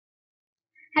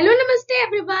Hello, namaste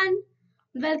everyone.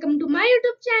 Welcome to my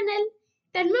YouTube channel,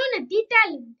 Tanmay Unnati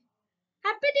Talent.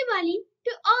 Happy Diwali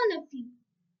to all of you.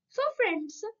 So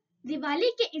friends,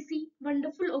 Diwali के इसी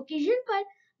wonderful occasion पर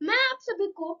मैं आप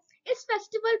सभी को इस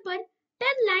फेस्टिवल पर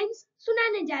 10 लाइंस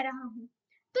सुनाने जा रहा हूँ।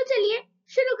 तो चलिए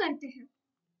शुरू करते हैं।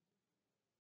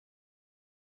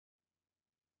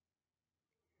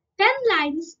 10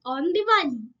 lines on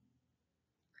Diwali.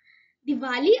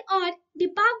 Diwali or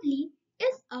Deepawali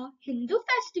is a Hindu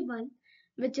festival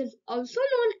which is also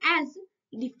known as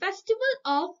the Festival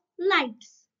of Lights.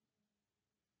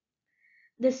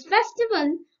 This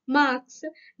festival marks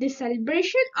the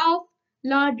celebration of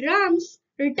Lord Ram's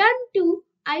return to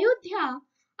Ayodhya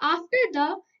after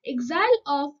the exile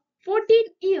of 14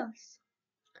 years.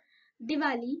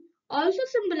 Diwali also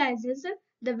symbolizes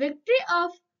the victory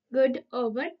of good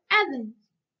over evil.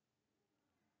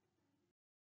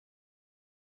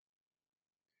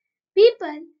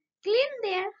 People clean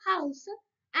their house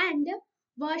and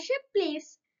worship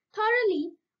place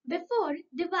thoroughly before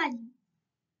Diwali.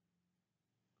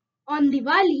 On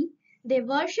Diwali, they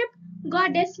worship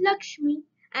Goddess Lakshmi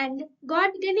and God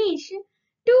Ganesh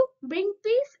to bring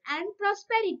peace and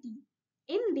prosperity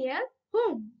in their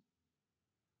home.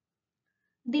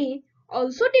 They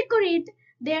also decorate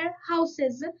their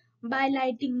houses by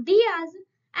lighting diyas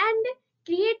and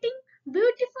creating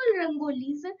beautiful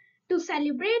rangolis to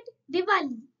celebrate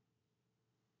Diwali.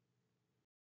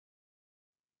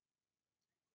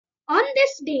 On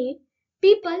this day,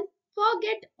 people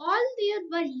forget all their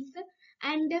worries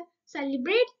and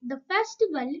celebrate the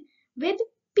festival with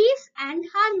peace and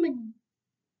harmony.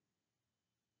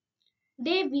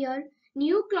 They wear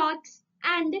new clothes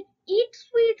and eat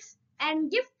sweets and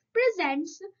give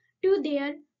presents to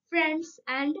their friends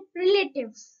and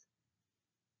relatives.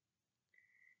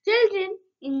 Children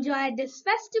enjoy this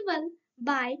festival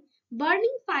by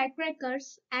burning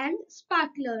firecrackers and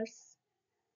sparklers.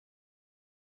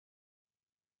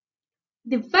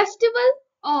 The festival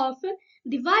of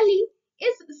Diwali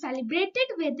is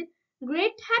celebrated with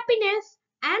great happiness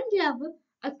and love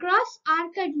across our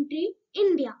country,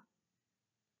 India.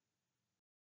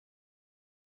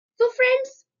 So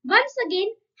friends, once again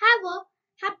have a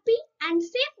happy and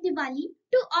safe Diwali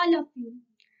to all of you.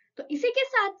 तो इसी के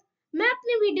साथ मैं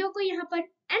अपने video को यहाँ पर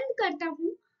and करता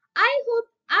हूँ। आई होप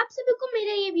आप सभी को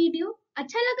मेरा ये वीडियो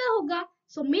अच्छा लगा होगा।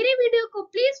 सो मेरे वीडियो को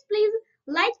प्लीज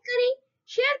लाइक करें,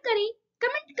 शेयर करें,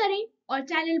 कमेंट करें और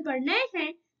चैनल पर नए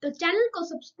हैं तो चैनल को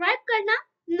सब्सक्राइब करना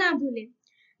ना भूलें।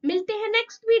 मिलते हैं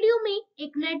नेक्स्ट वीडियो में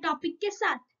एक नए टॉपिक के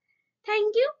साथ।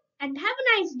 Thank you and have a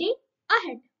nice day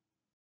ahead.